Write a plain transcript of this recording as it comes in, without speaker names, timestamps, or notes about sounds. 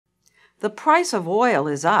The price of oil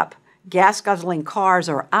is up, gas-guzzling cars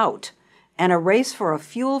are out, and a race for a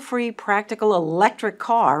fuel-free, practical electric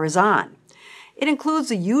car is on. It includes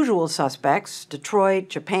the usual suspects, Detroit,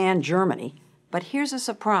 Japan, Germany. But here's a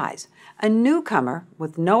surprise. A newcomer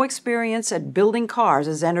with no experience at building cars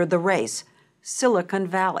has entered the race, Silicon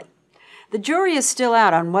Valley. The jury is still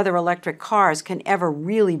out on whether electric cars can ever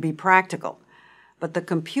really be practical. But the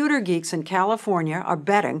computer geeks in California are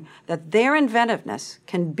betting that their inventiveness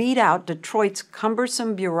can beat out Detroit's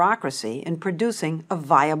cumbersome bureaucracy in producing a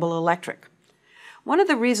viable electric. One of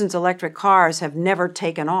the reasons electric cars have never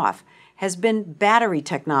taken off has been battery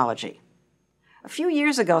technology. A few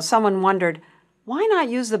years ago, someone wondered, why not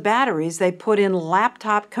use the batteries they put in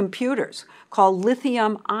laptop computers, called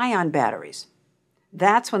lithium-ion batteries?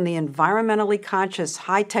 That's when the environmentally conscious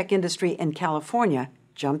high-tech industry in California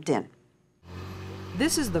jumped in.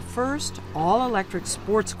 This is the first all-electric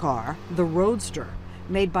sports car, the Roadster,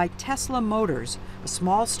 made by Tesla Motors, a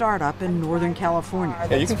small startup in Northern California.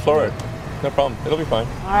 Yeah, you can floor it. No problem. It'll be fine.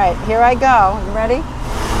 All right, here I go. You ready?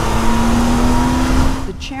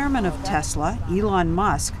 The chairman of Tesla, Elon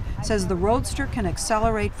Musk, says the Roadster can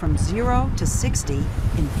accelerate from 0 to 60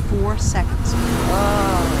 in 4 seconds.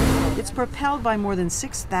 Whoa. It's propelled by more than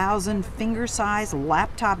 6,000 finger-sized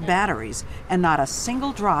laptop batteries and not a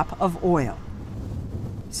single drop of oil.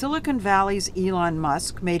 Silicon Valley's Elon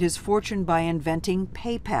Musk made his fortune by inventing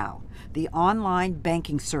PayPal, the online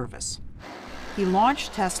banking service. He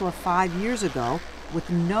launched Tesla 5 years ago with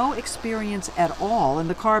no experience at all in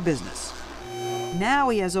the car business. Now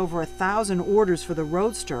he has over 1,000 orders for the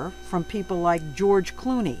Roadster from people like George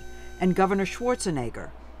Clooney and Governor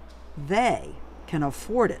Schwarzenegger. They can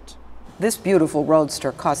afford it. This beautiful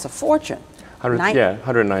Roadster costs a fortune.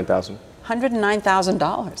 $109,000.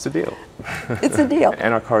 $109,000. It's a deal. It's a deal.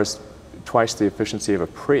 And our car is twice the efficiency of a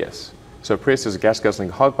Prius. So a Prius is a gas-guzzling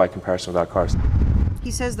hog by comparison with our cars.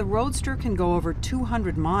 He says the Roadster can go over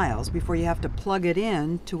 200 miles before you have to plug it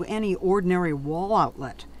in to any ordinary wall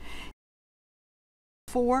outlet.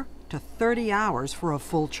 4 to 30 hours for a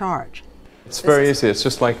full charge. It's very easy. It's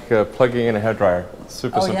just like plugging in a hairdryer. It's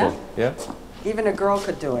super simple. Yeah? Even a girl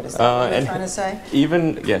could do it, is that what you're trying to say?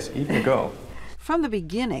 Even a girl. From the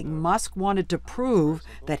beginning, Musk wanted to prove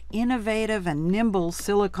that innovative and nimble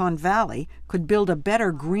Silicon Valley could build a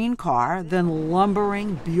better green car than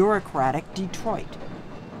lumbering, bureaucratic Detroit.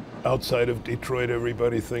 Outside of Detroit,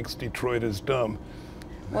 everybody thinks Detroit is dumb.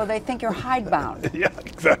 Well, they think you're hidebound. Yeah,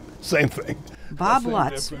 exactly. Same thing. Bob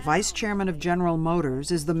Lutz, vice chairman of General Motors,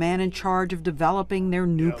 is the man in charge of developing their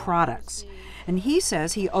new products. And he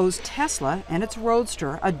says he owes Tesla and its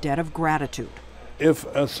Roadster a debt of gratitude. If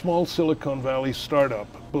a small Silicon Valley startup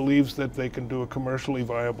believes that they can do a commercially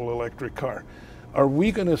viable electric car, are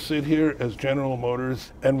we going to sit here as General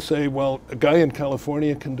Motors and say, well, a guy in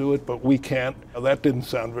California can do it, but we can't? That didn't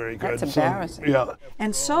sound very good. That's embarrassing. Yeah.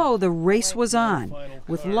 And so the race was on,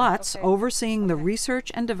 with Lutz overseeing the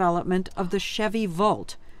research and development of the Chevy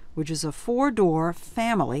Volt, which is a 4-door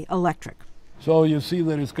family electric. So you see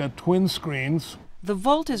that it's got twin screens. The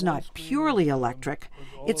Volt is not purely electric.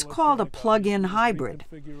 It's called a plug-in hybrid.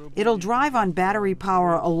 It'll drive on battery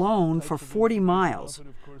power alone for 40 miles.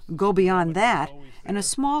 Go beyond that, and a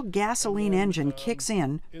small gasoline engine kicks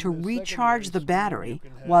in to recharge the battery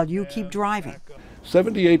while you keep driving.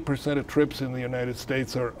 78% of trips in the United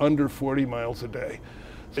States are under 40 miles a day.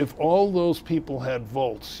 If all those people had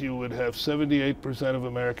Volts, you would have 78% of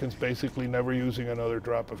Americans basically never using another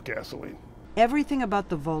drop of gasoline. Everything about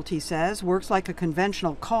the Volt, he says, works like a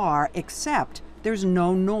conventional car, except there's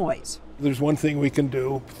no noise. There's one thing we can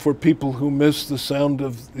do for people who miss the sound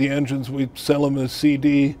of the engines. We sell them a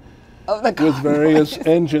CD with various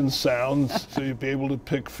engine sounds, so you'd be able to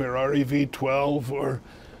pick Ferrari V12 or,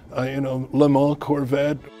 Le Mans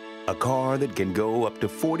Corvette. A car that can go up to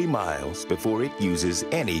 40 miles before it uses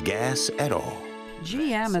any gas at all.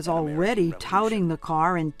 GM is already touting the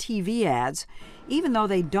car in TV ads, even though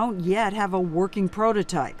they don't yet have a working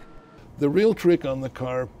prototype. The real trick on the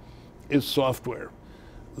car is software.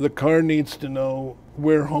 The car needs to know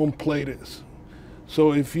where home plate is.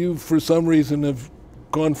 So if you, for some reason, have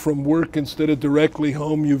gone from work instead of directly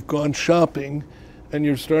home, you've gone shopping, and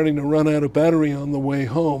you're starting to run out of battery on the way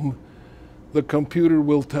home, the computer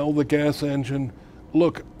will tell the gas engine,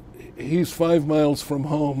 look, he's 5 miles from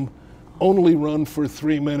home, only run for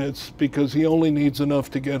 3 minutes because he only needs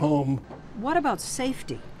enough to get home. What about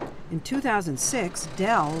safety? In 2006,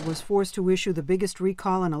 Dell was forced to issue the biggest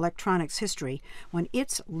recall in electronics history when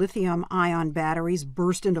its lithium-ion batteries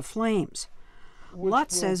burst into flames.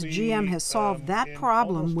 Lutz says GM has solved that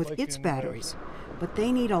problem with its batteries. but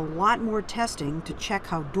they need a lot more testing to check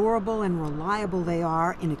how durable and reliable they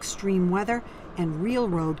are in extreme weather and real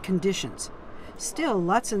road conditions. Still,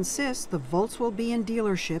 Lutz insists the Volts will be in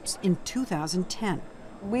dealerships in 2010.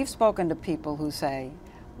 We've spoken to people who say,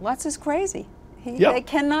 Lutz is crazy. They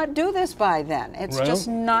cannot do this by then. It's just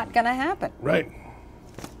not going to happen. Right.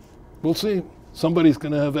 We'll see. Somebody's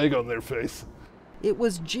going to have egg on their face. It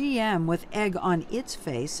was GM with egg on its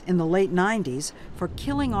face in the late 90s for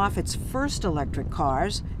killing off its first electric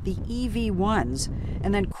cars, the EV1s,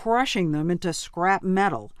 and then crushing them into scrap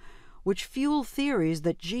metal, which fueled theories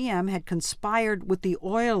that GM had conspired with the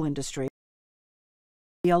oil industry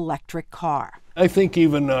for the electric car. I think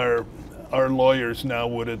even our lawyers now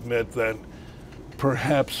would admit that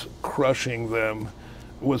perhaps crushing them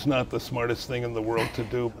was not the smartest thing in the world to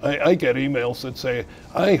do. I get emails that say,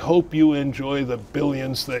 I hope you enjoy the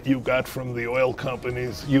billions that you got from the oil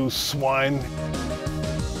companies, you swine.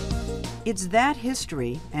 It's that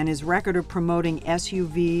history and his record of promoting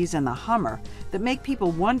SUVs and the Hummer that make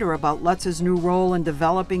people wonder about Lutz's new role in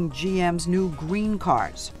developing GM's new green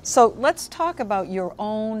cars. So let's talk about your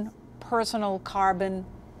own personal carbon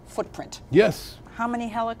footprint. Yes. How many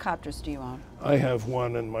helicopters do you own? I have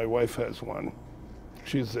one and my wife has one.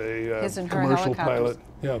 She's a His and her commercial helicopters. pilot.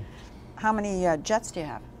 Yeah. How many jets do you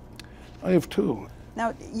have? I have two.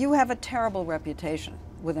 Now, you have a terrible reputation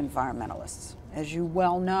with environmentalists, as you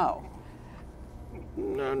well know.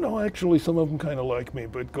 No, actually, some of them kind of like me,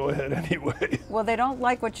 but go ahead anyway. Well, they don't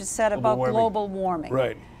like what you said about global warming.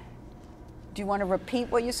 Right. Do you want to repeat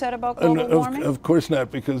what you said about global warming? Of course not,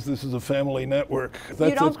 because this is a family network.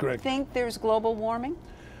 You don't correct. think there's global warming?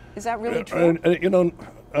 Is that really true? You know,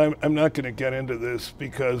 I'm not going to get into this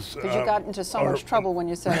because you got into so much trouble when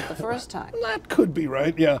you said it the first time. That could be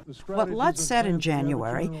right, yeah. What Lutz said in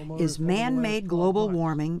January is man-made global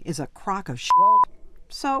warming is a crock of shit.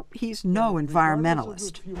 So he's no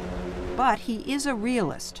environmentalist. But he is a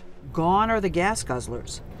realist. Gone are the gas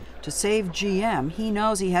guzzlers. To save GM, he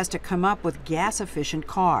knows he has to come up with gas-efficient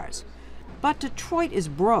cars. But Detroit is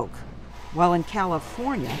broke, while in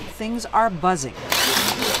California, things are buzzing.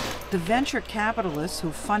 The venture capitalists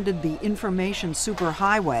who funded the information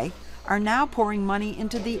superhighway are now pouring money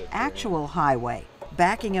into the actual highway,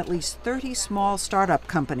 backing at least 30 small startup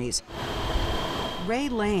companies. Ray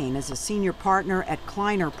Lane is a senior partner at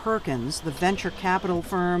Kleiner Perkins, the venture capital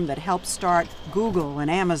firm that helped start Google and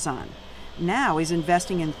Amazon. Now he's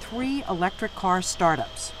investing in 3 electric car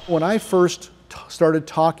startups. When I first started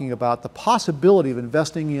talking about the possibility of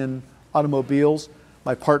investing in automobiles,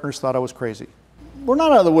 my partners thought I was crazy. We're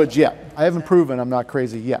not out of the woods yet. I haven't proven I'm not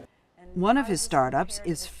crazy yet. One of his startups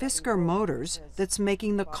is Fisker Motors that's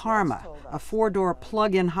making the Karma, a 4-door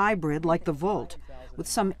plug-in hybrid like the Volt, with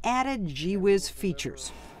some added gee-whiz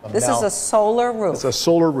features. This is a solar roof. It's a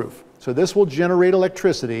solar roof. So this will generate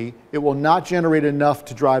electricity. It will not generate enough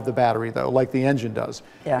to drive the battery, though, like the engine does.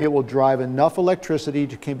 Yeah. It will drive enough electricity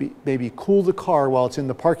to maybe cool the car while it's in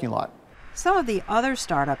the parking lot. Some of the other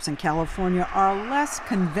startups in California are less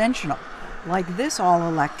conventional, like this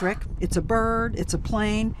all-electric. It's a bird, it's a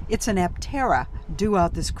plane, it's an Aptera due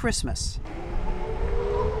out this Christmas.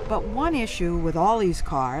 But one issue with all these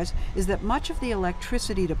cars is that much of the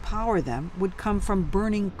electricity to power them would come from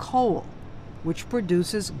burning coal, which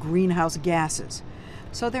produces greenhouse gases.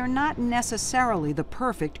 So they're not necessarily the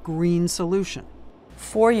perfect green solution.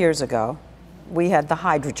 4 years ago, we had the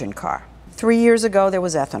hydrogen car. 3 years ago, there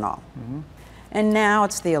was ethanol. And now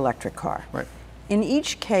it's the electric car. Right. In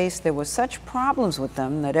each case, there were such problems with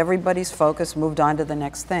them that everybody's focus moved on to the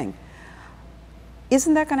next thing.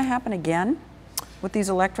 Isn't that going to happen again with these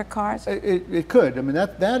electric cars? It could. I mean,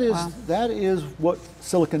 that is what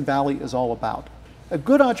Silicon Valley is all about. A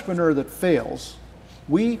good entrepreneur that fails,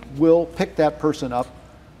 we will pick that person up,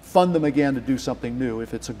 fund them again to do something new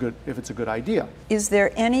if it's a good idea. Is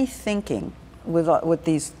there any thinking with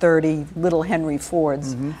these 30 little Henry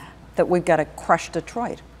Fords that we've got to crush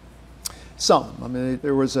Detroit? Some. I mean,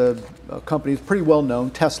 there was a company that's pretty well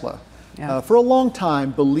known, Tesla. Yeah. For a long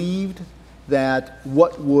time believed that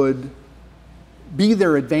what would be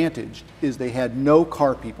their advantage is they had no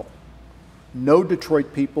car people, no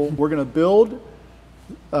Detroit people. We're going to build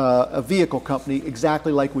a vehicle company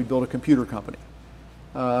exactly like we build a computer company.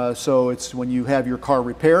 So it's when you have your car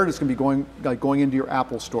repaired, it's going to be going into your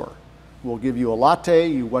Apple store. We'll give you a latte.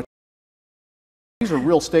 These are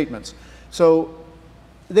real statements. So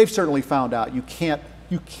they've certainly found out you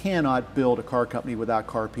cannot build a car company without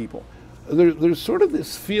car people. There's sort of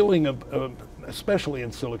this feeling of especially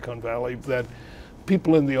in Silicon Valley, that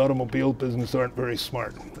people in the automobile business aren't very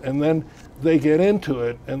smart. And then they get into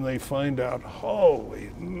it and they find out,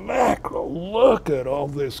 holy mackerel, look at all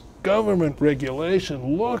this government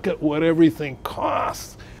regulation, look at what everything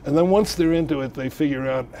costs. And then once they're into it, they figure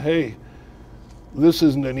out, hey, this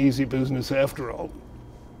isn't an easy business after all.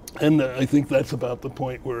 And I think that's about the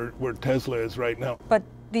point where Tesla is right now. But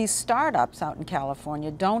these startups out in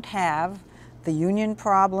California don't have the union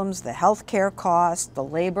problems, the health care costs, the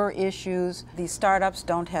labor issues. These startups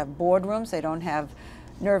don't have boardrooms, they don't have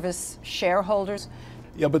nervous shareholders.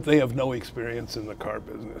 Yeah, but they have no experience in the car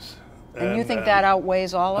business. And you think that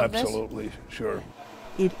outweighs all of this? Absolutely, sure.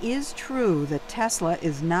 It is true that Tesla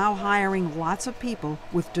is now hiring lots of people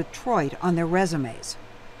with Detroit on their resumes.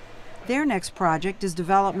 Their next project is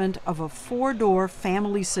development of a 4-door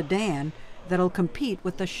family sedan that'll compete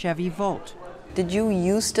with the Chevy Volt. Did you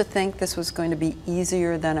used to think this was going to be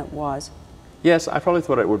easier than it was? Yes, I probably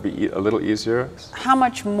thought it would be a little easier. How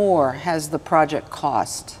much more has the project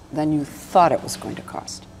cost than you thought it was going to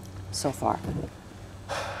cost so far?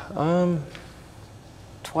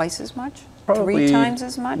 Twice as much? Probably, 3 times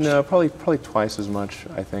as much? No, probably twice as much,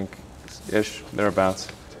 I think, ish, thereabouts.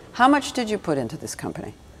 How much did you put into this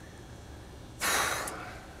company?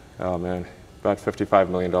 Oh man, about $55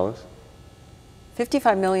 million.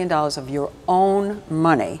 $55 million of your own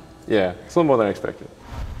money. Yeah, it's a little more than I expected.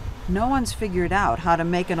 No one's figured out how to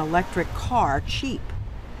make an electric car cheap.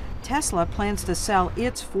 Tesla plans to sell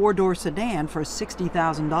its 4-door sedan for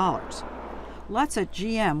 $60,000. Lutz at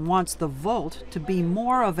GM wants the Volt to be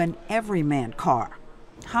more of an everyman car.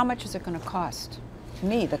 How much is it going to cost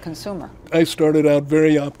me, the consumer? I started out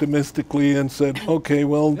very optimistically and said, okay,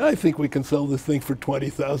 well, I think we can sell this thing for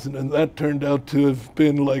 $20,000, and that turned out to have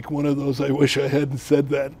been like one of those, I wish I hadn't said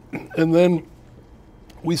that. And then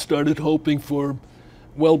we started hoping for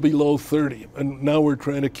well below 30, and now we're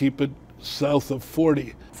trying to keep it south of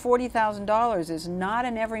 40. $40,000 is not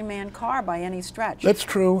an everyman car by any stretch. That's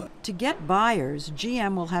true. To get buyers,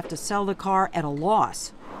 GM will have to sell the car at a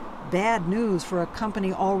loss. Bad news for a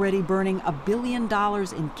company already burning $1 billion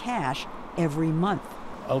in cash every month.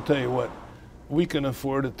 I'll tell you what, we can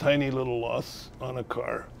afford a tiny little loss on a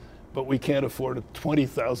car, but we can't afford a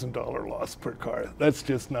 $20,000 loss per car. That's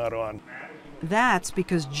just not on. That's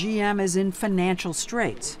because GM is in financial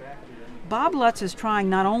straits. Bob Lutz is trying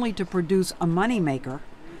not only to produce a moneymaker,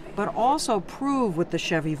 but also prove with the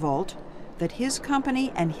Chevy Volt that his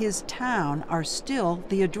company and his town are still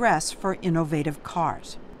the address for innovative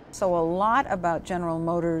cars. So a lot about General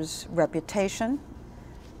Motors' reputation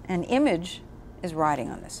and image is riding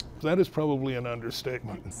on this. That is probably an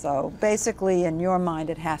understatement. So basically, in your mind,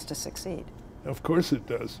 it has to succeed. Of course it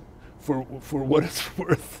does. For what it's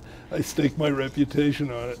worth, I stake my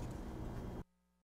reputation on it.